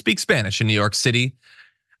people who speak Spanish in New York City.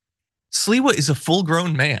 Sliwa is a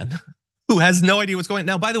full-grown man who has no idea what's going on.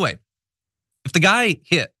 Now, by the way, if the guy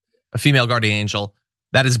hit a female guardian angel,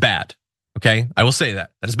 that is bad, okay? I will say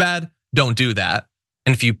that. That is bad, don't do that.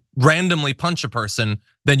 And if you randomly punch a person,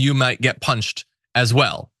 then you might get punched as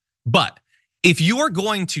well. But if you are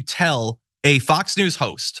going to tell a Fox News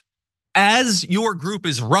host, as your group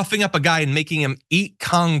is roughing up a guy and making him eat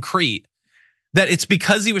concrete, that it's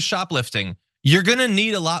because he was shoplifting, you're gonna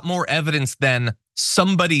need a lot more evidence than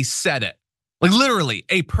somebody said it. Like literally,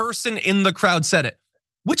 a person in the crowd said it.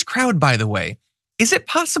 Which crowd, by the way? Is it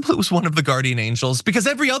possible it was one of the guardian angels? Because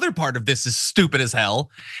every other part of this is stupid as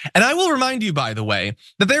hell. And I will remind you, by the way,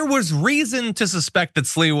 that there was reason to suspect that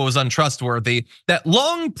Sliwa was untrustworthy that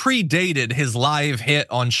long predated his live hit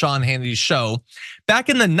on Sean Hannity's show. Back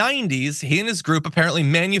in the 90s, he and his group apparently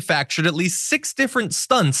manufactured at least 6 different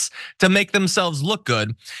stunts to make themselves look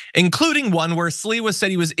good, including one where Sliwa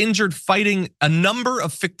said he was injured fighting a number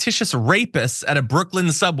of fictitious rapists at a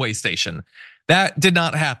Brooklyn subway station. That did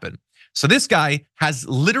not happen. So this guy has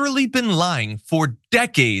literally been lying for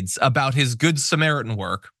decades about his Good Samaritan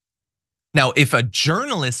work. Now, if a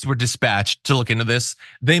journalist were dispatched to look into this,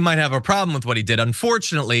 they might have a problem with what he did.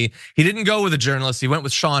 Unfortunately, he didn't go with a journalist, he went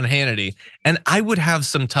with Sean Hannity. And I would have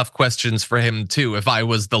some tough questions for him too if I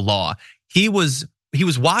was the law. He was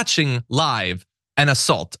watching live an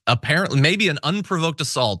assault, apparently maybe an unprovoked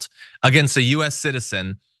assault against a US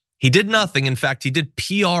citizen. He did nothing. In fact, he did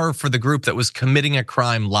PR for the group that was committing a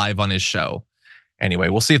crime live on his show. Anyway,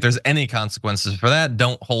 we'll see if there's any consequences for that.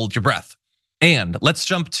 Don't hold your breath. And let's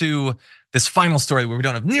jump to this final story where we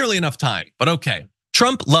don't have nearly enough time, but okay.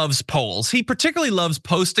 Trump loves polls. He particularly loves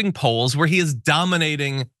posting polls where he is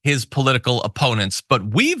dominating his political opponents.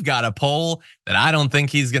 But we've got a poll that I don't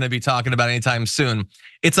think he's gonna be talking about anytime soon.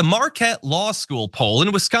 It's a Marquette Law School poll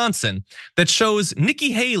in Wisconsin that shows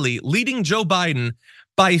Nikki Haley leading Joe Biden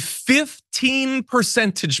by 15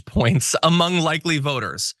 percentage points among likely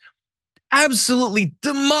voters, absolutely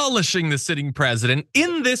demolishing the sitting president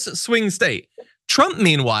in this swing state. Trump,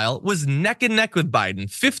 meanwhile, was neck and neck with Biden,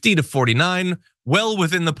 50-49, well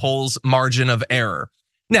within the poll's margin of error.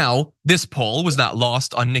 Now, this poll was not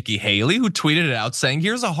lost on Nikki Haley, who tweeted it out saying,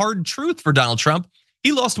 here's a hard truth for Donald Trump.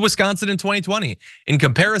 He lost Wisconsin in 2020. In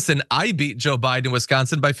comparison, I beat Joe Biden in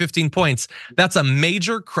Wisconsin by 15 points. That's a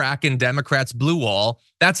major crack in Democrats' blue wall.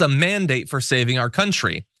 That's a mandate for saving our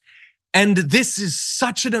country. And this is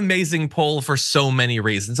such an amazing poll for so many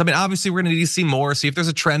reasons. I mean, obviously we're gonna need to see more, see if there's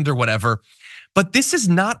a trend or whatever. But this is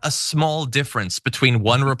not a small difference between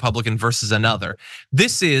one Republican versus another.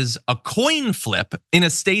 This is a coin flip in a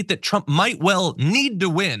state that Trump might well need to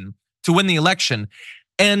win the election.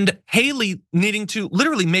 And Haley needing to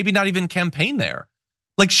literally maybe not even campaign there.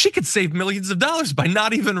 Like she could save millions of dollars by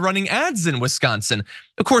not even running ads in Wisconsin.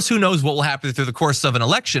 Of course, who knows what will happen through the course of an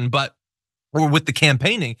election, or with the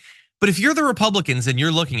campaigning. But if you're the Republicans and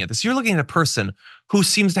you're looking at this, you're looking at a person who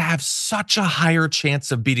seems to have such a higher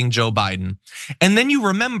chance of beating Joe Biden. And then you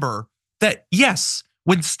remember that, yes,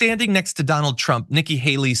 when standing next to Donald Trump, Nikki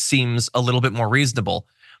Haley seems a little bit more reasonable.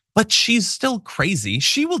 But she's still crazy.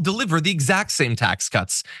 She will deliver the exact same tax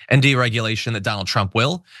cuts and deregulation that Donald Trump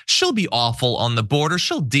will. She'll be awful on the border.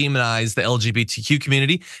 She'll demonize the LGBTQ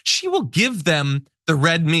community. She will give them the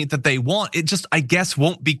red meat that they want. It just, I guess,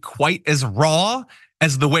 won't be quite as raw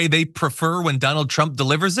as the way they prefer when Donald Trump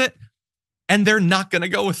delivers it. And they're not gonna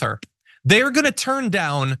go with her. They're gonna turn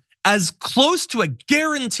down as close to a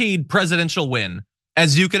guaranteed presidential win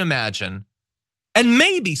as you can imagine. And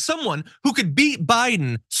maybe someone who could beat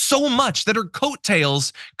Biden so much that her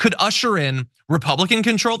coattails could usher in Republican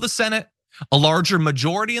control of the Senate, a larger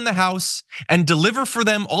majority in the House, and deliver for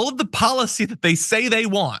them all of the policy that they say they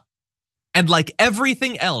want. And like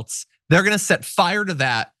everything else, they're gonna set fire to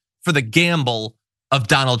that for the gamble of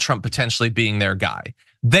Donald Trump potentially being their guy.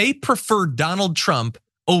 They prefer Donald Trump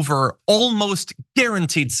over almost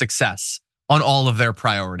guaranteed success on all of their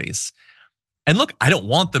priorities. And look, I don't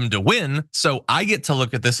want them to win, so I get to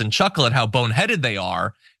look at this and chuckle at how boneheaded they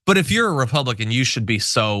are. But if you're a Republican, you should be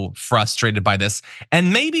so frustrated by this.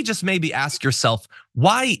 And maybe, just maybe ask yourself,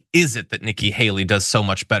 why is it that Nikki Haley does so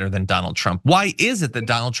much better than Donald Trump? Why is it that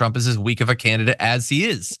Donald Trump is as weak of a candidate as he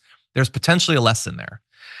is? There's potentially a lesson there.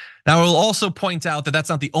 Now, I will also point out that that's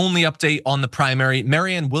not the only update on the primary.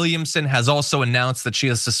 Marianne Williamson has also announced that she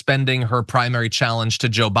is suspending her primary challenge to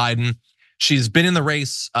Joe Biden. She's been in the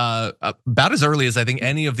race about as early as I think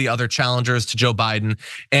any of the other challengers to Joe Biden,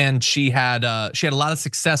 and she had a lot of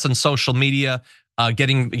success on social media,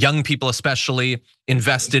 getting young people especially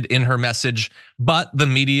invested in her message. But the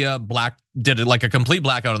media did it like a complete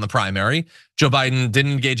blackout on the primary. Joe Biden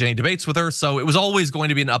didn't engage any debates with her, so it was always going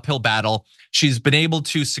to be an uphill battle. She's been able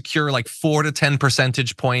to secure like 4 to 10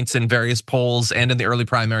 percentage points in various polls and in the early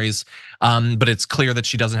primaries, but it's clear that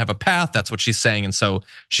she doesn't have a path. That's what she's saying, and so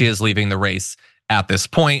she is leaving the race at this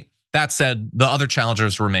point. That said, the other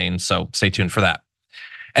challengers remain, so stay tuned for that.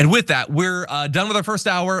 And with that, we're done with our first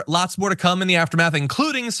hour. Lots more to come in the aftermath,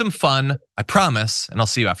 including some fun, I promise. And I'll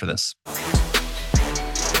see you after this.